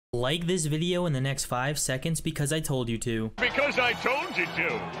Like this video in the next 5 seconds because I told you to. Because I told you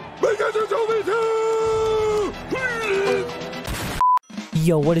to. Because you told me to!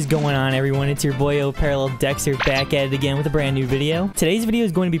 Yo, what is going on, everyone? It's your boy Parallel Dexter back at it again with a brand new video. Today's video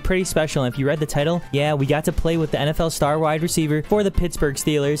is going to be pretty special. If you read the title, yeah, we got to play with the NFL star wide receiver for the Pittsburgh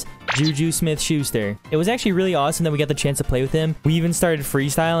Steelers, JUJU Smith-Schuster. It was actually really awesome that we got the chance to play with him. We even started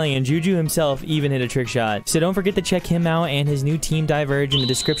freestyling, and JUJU himself even hit a trick shot. So don't forget to check him out and his new team Diverge in the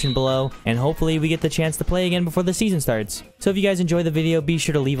description below, and hopefully we get the chance to play again before the season starts. So if you guys enjoy the video, be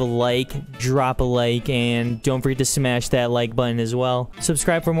sure to leave a like, drop a like, and don't forget to smash that like button as well.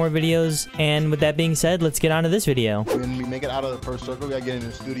 Subscribe for more videos, and with that being said, let's get on to this video. When we make it out of the first circle, we gotta get in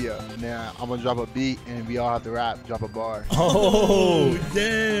the studio. Now I'm gonna drop a beat, and we all have to rap, drop a bar. Oh,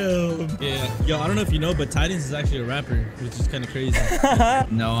 damn. Yeah. Yo, I don't know if you know, but Titans is actually a rapper, which is kind of crazy.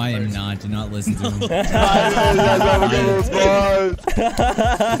 No, I am not. Do not listen to him. That's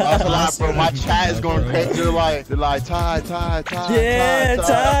a lot, bro. My chat is going crazy. They're like, Ty. yeah,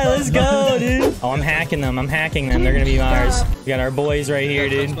 Ty, let's go, dude. Oh, I'm hacking them. They're gonna be ours. We got our boys right here,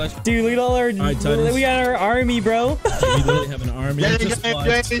 dude. Dude, look at all our. We got our army, bro. We literally have an army. Gang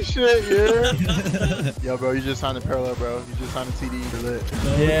shit, yeah. Yo, bro, you just signed a Parallel, bro. You just signed a TD. You're lit.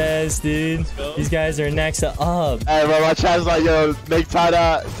 Yes, dude. These guys are next up. Hey, bro, my chat's like, yo, make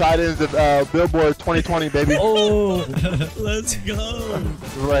Titans the Billboard 2020, baby. Oh, let's go.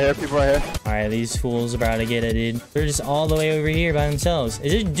 People right here. All right, these fools about to get it, dude. They're just all the way over here by themselves.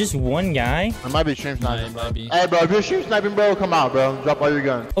 Is it just one guy? It might be stream sniping, bro. Hey, bro, if you're stream sniping, bro, come out, bro. Drop all your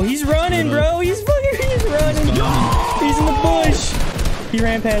guns. Oh, he's running, bro. He's running. He's in the bush. He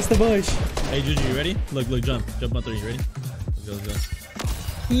ran past the bush. Hey, JUJU, you ready? Look, jump on 3. You ready? Let's go.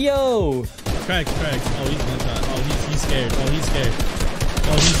 Yo. Crack. Oh, he's one shot. Oh, he's scared.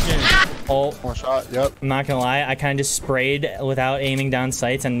 Oh, one shot. Yep. I'm not gonna lie. I kind of just sprayed without aiming down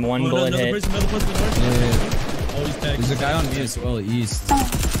sights, and one bullet hit. Another person. Yeah. Oh, he's tagged. There's a guy on me as well, east.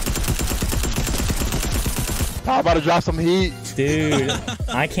 I'm about to drop some heat. Dude,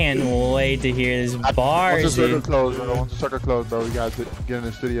 I can't wait to hear this bars, Once the circle dude. closed, bro. Once the circle closed, bro, we gotta get in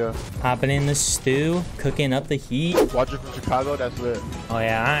the studio. Hopping in the stew, cooking up the heat. Watching from Chicago, that's lit. Oh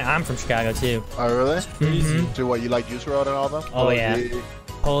yeah, I'm from Chicago too. Oh, really? Mm-hmm. So what, you like Juice WRLD and all them? Oh yeah.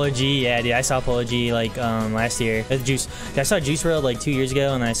 Polo G, yeah, dude. I saw Polo G like last year. I saw Juice WRLD like 2 years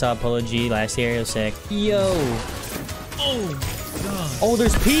ago, and I saw Polo G last year. It was sick. Yo. Oh, God. Oh,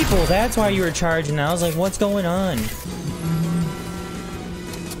 there's people. That's why you were charging. I was like, what's going on?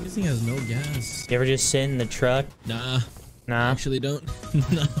 This thing has no gas. You ever just sit in the truck? Nah. Actually don't.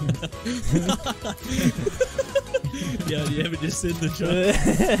 Yeah, do you ever just sit in the truck?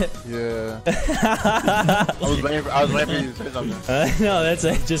 Yeah. I was waiting for you to say something. No, that's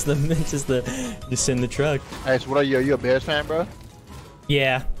just sit in the truck. Hey, so what are you? Are you a Bears fan, bro?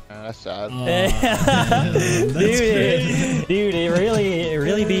 Yeah. That's sad. Dude, it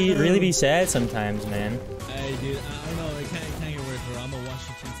really be sad sometimes, man. Hey, dude, I don't know. It can't get worse, bro. I'm a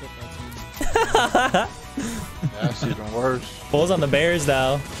Washington football team. That's even worse. Bulls on the Bears,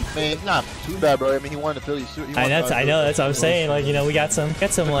 though. I mean, it's not too bad, bro. I mean, he won the Philly suit. I know. That's what I'm saying. Like, you know, we got some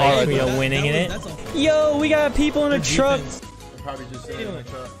like, you know, winning in it. Yo, we got people in a truck. Probably just sitting in the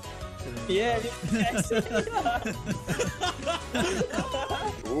truck. Yeah.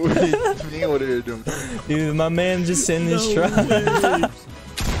 What are you doing? Dude, my man just sitting in his truck.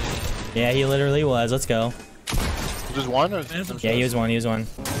 Yeah, he literally was. Let's go. Just one? Or yeah, he was one.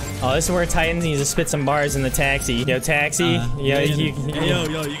 Oh, this is where Titans needs to spit some bars in the taxi. Yo, taxi. Yo, you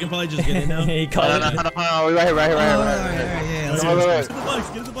can probably just get in now. He called it. No, right here.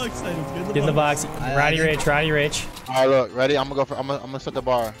 Get in the box, Titans. Get in the box. Roddy Rich. All right, look, ready? I'm gonna set the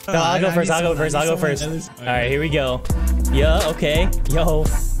bar. No, I'll go first. All right, here we go. Yeah, okay. Yo,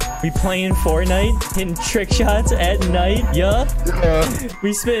 we playing Fortnite, hitting trick shots at night. Yeah.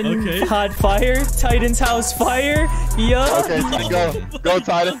 We spitting hot fire. Titan's house fire. Yeah. Okay, go,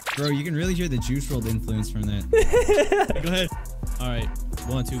 Titan. Bro, you can really hear the Juice WRLD influence from that. Go ahead. All right,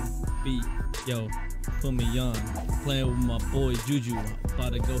 1, 2, beat. Yo, put me on. Playing with my boy JUJU.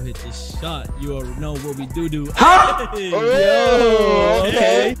 About to go hit this shot. You already know what we do. Hey. Yo,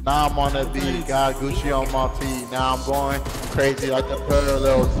 okay. Now I'm on the beat. Got Gucci on my feet. Now I'm going crazy like the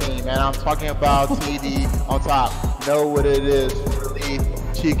Parallel team. And I'm talking about TD on top. Know what it is. Really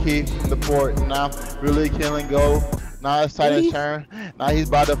cheeky from the port. Now really killing go. Now it's Titan's turn. Now he's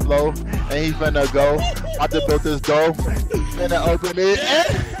about to flow. And he's finna go. About to build this dough. Finna open it.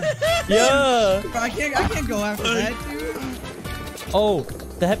 Yeah. Bro, I can't go after that, dude. Oh,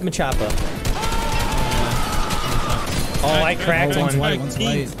 the Hep Machapa. Oh, I cracked one. One's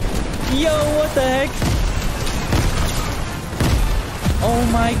white. Yo, what the heck? Oh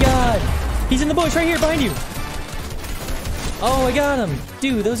my god. He's in the bush right here behind you. Oh, I got him.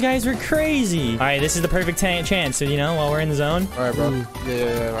 Dude, those guys were crazy. All right, this is the perfect chance. So, you know, while we're in the zone. All right, bro.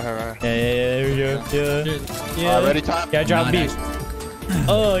 Yeah, right. Yeah, there we go. Yeah. Ready, Ty? Yeah, drop beat.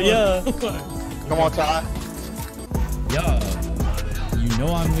 Oh, yeah. Come on, Ty. Yeah. You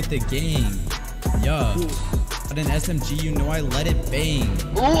know I'm with the gang. Yeah. But an SMG, you know I let it bang.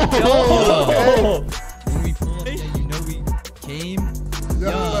 Oh. When we pull up, yeah, you know we came.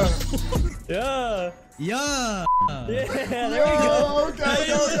 Yeah. Yeah. Yeah. Yeah, there we go. Okay.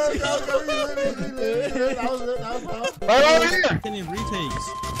 That was it. Right over here. Getting retakes.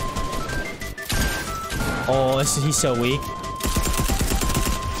 Oh, he's so weak.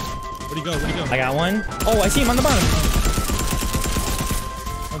 Where'd he go? I got one. Oh, I see him on the bottom.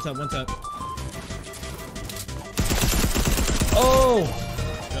 One tap. Oh.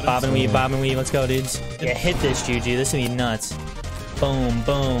 Bob and weave. Let's go, dudes. Yeah, hit this, Juju. This is gonna be nuts. Boom.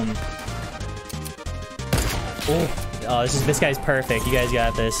 Oh, this guy's perfect. You guys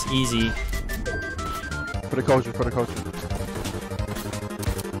got this. Easy. For the culture.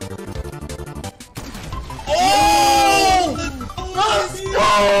 Oh! Let's go!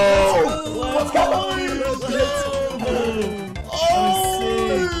 Let's go!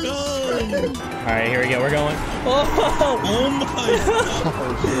 Alright, here we go. We're going. Oh my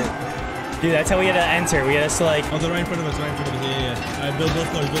god. Dude, that's how we had to enter. We had to select. Oh, they're right in front of us. Yeah. Alright, build both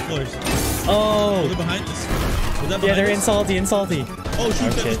floors. Oh! They're behind us. Yeah, they're in salty. Oh,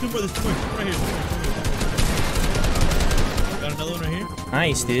 shoot. There's two more. Right here. Got another one right here.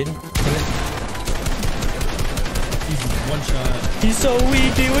 Nice, dude. One shot. He's so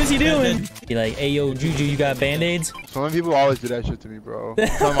weak, dude. What is he doing? Be like, hey, yo, Juju, you got band-aids? So many people always do that shit to me, bro.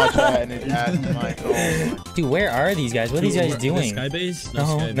 Come my chat and then ask me like, oh. Dude, where are these guys? What are these guys doing? Sky base?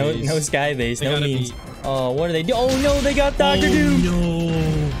 No sky base. They no gotta means. be- Oh, what are they doing? Oh no, they got Dr. Doom.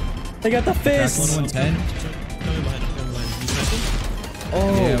 No. They got the Crack fists. 110. Coming behind. You special?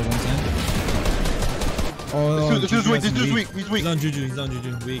 Oh, Yeah, 110. Oh, This dude's weak. He's weak. He's on Juju.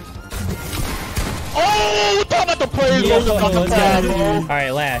 Weak. Oh, talk about the plays. yeah, Let's go. all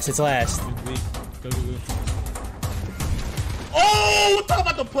right, last. It's last. Weak. Go. Oh, talk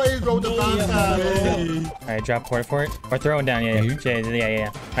about the plays, bro. The All right, drop quarter for it. Or throw it down. Yeah. All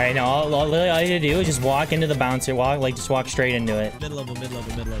right, now all you gotta do is just walk into the bouncer. Just walk straight into it. Mid level.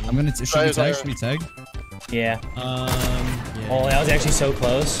 I'm gonna. Should we tag? Yeah. Yeah. Oh, that was actually so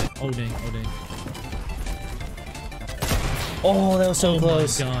close. Oh dang. Oh, that was so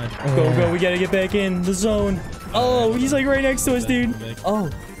close. Oh my god. Go. We gotta get back in the zone. Oh, he's like right next to us, dude. Oh.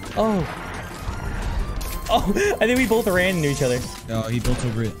 I think we both ran into each other. Oh, he built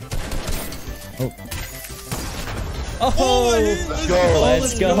over it. Oh, Let's go.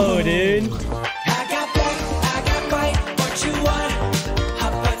 let's go, dude.